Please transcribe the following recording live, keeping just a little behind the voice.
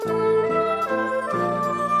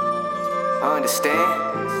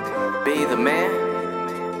understand? Be the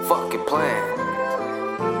man, fucking plan.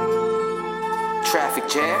 Traffic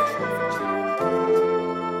jam.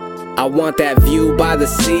 I want that view by the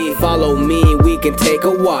sea. Follow me, we can take a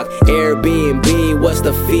walk. Airbnb, what's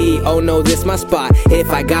the fee? Oh no, this my spot. If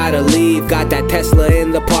I gotta leave, got that Tesla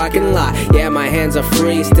in the parking lot. Yeah, my hands are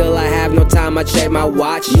free, still I have no time, I check my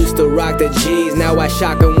watch. Used to rock the G's, now I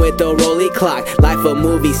shock 'em with the rolly clock. Life a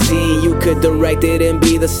movie scene, you could direct it and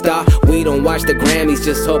be the star. We don't watch the Grammys,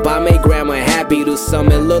 just hope I make grandma happy. Do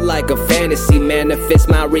something look like a fantasy, manifest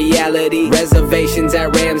my reality. Reservations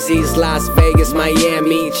at Ramsey's, Las Vegas,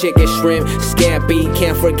 Miami. Chicken shrimp, scampi,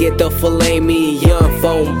 can't forget the filet me. Young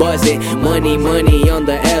phone buzzing, money on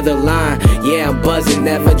the other line. Yeah, I'm buzzing,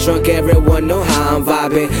 never drunk, everyone know how I'm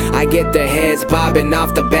vibing. I get the heads bobbing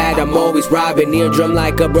off the bat, I'm always robbing. Eardrum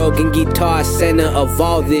like a broken guitar, center of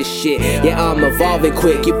all this shit. Yeah, I'm evolving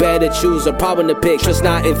quick, you better choose a problem to pick. Trust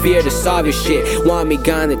not in fear to solve your shit. Want me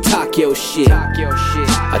gone to talk your shit.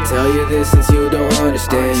 I tell you this since you don't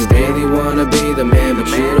understand. You really wanna be the man, but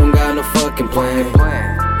you don't got no fucking plan.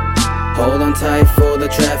 Hold on tight for the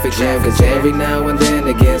traffic jam, cause every now and then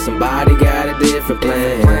again somebody got a different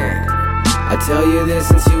plan. I tell you this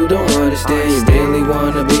since you don't understand. You really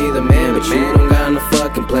wanna be the man, but you don't got no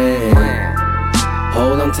fucking plan.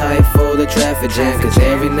 Hold on tight for the traffic jam, cause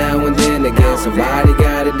every now and then again somebody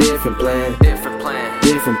got a different plan. Different plan,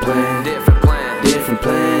 different plan, different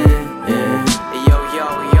plan, yeah.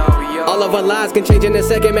 All of our lives can change in a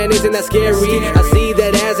second, man, isn't that scary? I see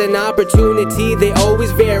that as an opportunity, they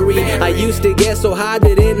always vary. I used to get so high,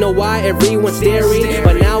 didn't know why everyone's staring.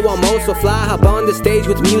 But now I'm also fly, hop on the stage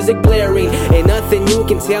with music blaring. Ain't nothing you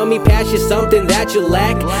can tell me, past you something that you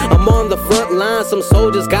lack. I'm on the front line, some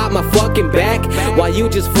soldiers got my fucking back. While you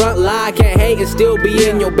just front lie, can't hate and still be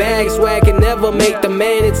in your bag. Swag can never make the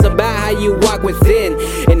man, it's about how you walk within.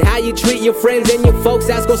 And how you treat your friends and your folks,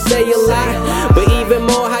 that's gonna say a lot. But even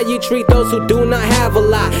more, how you treat those who do not have a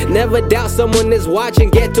lot. Never doubt someone is watching,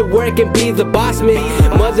 get to work and be the boss man.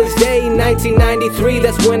 Mother's Day 1993,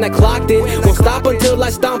 that's when I clocked it. Won't stop until I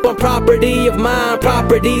stomp on property of mine.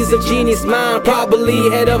 Properties of genius mind, probably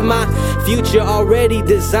ahead of my future already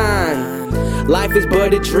designed. Life is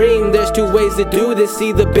but a dream, there's two ways to do this.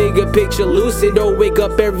 See the bigger picture lucid, or wake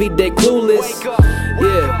up every day clueless.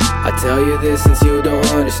 Yeah, I tell you this since you don't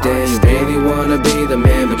understand. You really wanna be the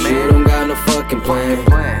man, but you don't got no fucking plan.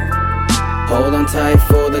 Hold on tight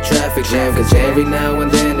for the traffic jam, cause every now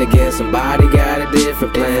and then again somebody got a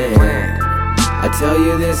different plan. I tell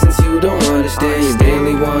you this since you don't understand. You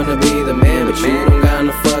really wanna be the man, but you don't got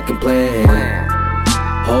no fucking plan.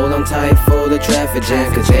 Hold on tight for the traffic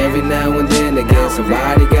jam, cause every now and then again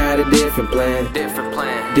somebody got a different plan.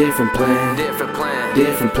 Different plan,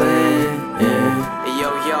 yeah.